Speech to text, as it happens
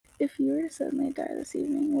If you were to suddenly die this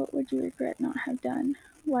evening, what would you regret not have done?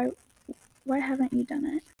 Why haven't you done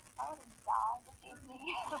it? I would die this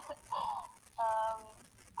evening.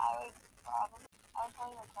 I would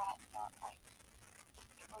probably regret not like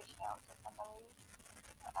reaching out to somebody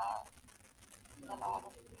that I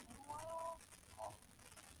haven't seen in a while, and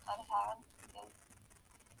I just haven't because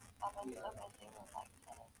I've been so busy with like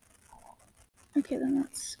tennis. Okay, then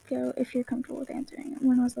let's go. If you're comfortable with answering it,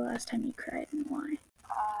 when was the last time you cried and why?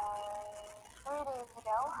 3 days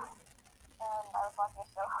ago, and I was watching a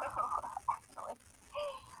show actually.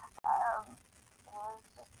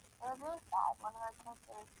 It was really sad. One of our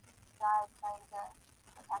characters died trying to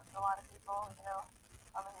protect a lot of people,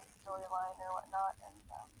 on his storyline or whatnot, and it's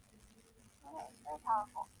very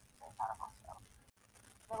powerful show.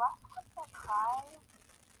 The last time I cried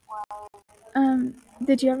was.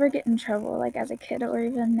 Did you ever get in trouble, like as a kid or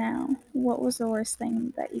even now? What was the worst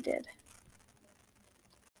thing that you did?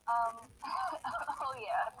 Oh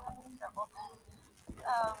yeah, I got in trouble.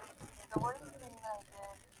 The worst thing that I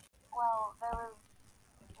did, well, there was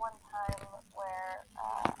one time where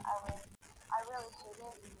I really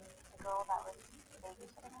hated the girl that was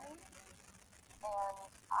babysitting me, and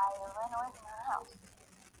I ran away from her house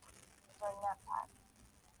during nap time,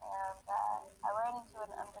 and I ran into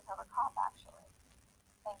an undercover cop actually.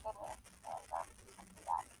 Thank goodness, and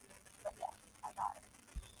yeah, but yes, I got it.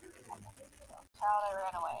 Child, I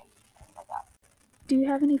ran away, and I got it. Do you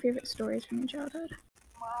have any favorite stories from your childhood?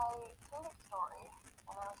 My favorite story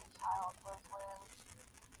when I was a child was when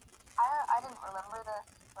I didn't remember this,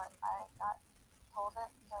 but I got told it.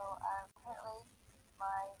 So apparently,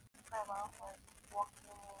 my grandma was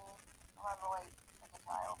walking me around the lake as a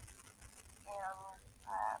child, and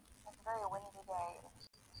it's a very windy day.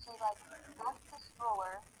 She like left the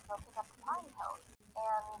stroller to go pick up a pine cone,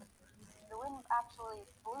 and the wind actually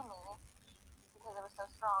blew me because it was so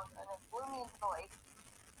strong, and it blew me into the lake.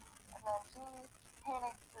 And then she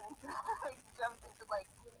panicked and like jumped into like,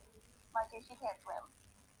 mind you, she can't swim,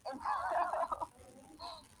 and so.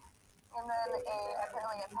 And then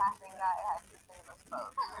apparently a passing guy had to save us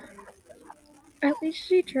both. At least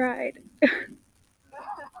she tried. So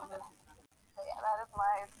yeah, that is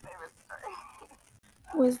my favorite story.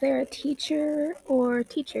 Was there a teacher or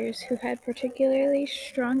teachers who had particularly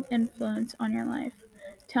strong influence on your life?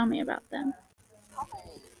 Tell me about them.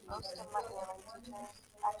 Probably most of my ELA teachers,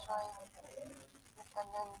 actually, Miss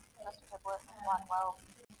Denman, Mr. Giblett, Blackwell,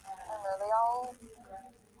 I don't know, they all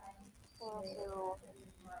seem to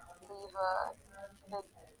leave a big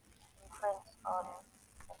imprint on,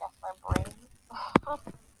 I guess, my brain.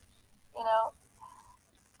 you know,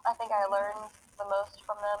 I think I learned the most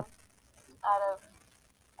from them out of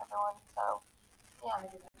everyone, so yeah.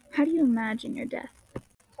 How do you imagine your death?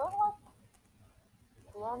 Sort of like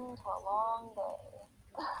the end to a long day.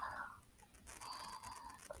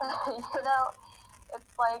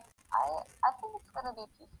 It's like I think it's gonna be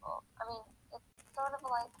peaceful. I mean, it's sort of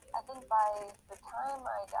like I think by the time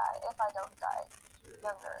I die, if I don't die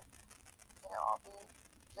younger, I'll be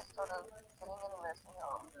just sort of sitting in a nursing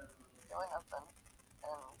home, feeling nothing,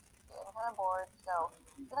 and getting kind of bored. So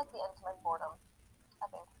it's like the end to my boredom. I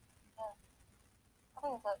think. Yeah, I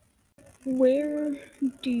think it's it. Where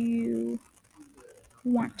do you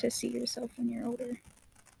want to see yourself when you're older?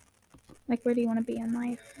 Like, where do you want to be in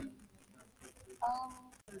life?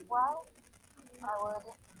 Well, I would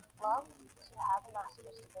love to have a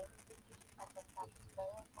master's degree. I think that's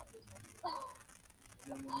very important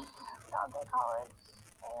to me. Not go to college,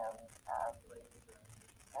 and I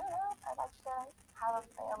don't know. I'd like to have a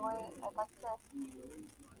family. I'd like to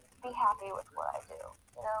be happy with what I do.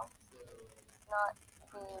 Not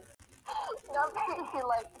be not be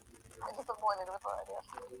like disappointed with what I do.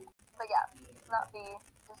 But yeah, not be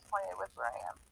disappointed with where I am.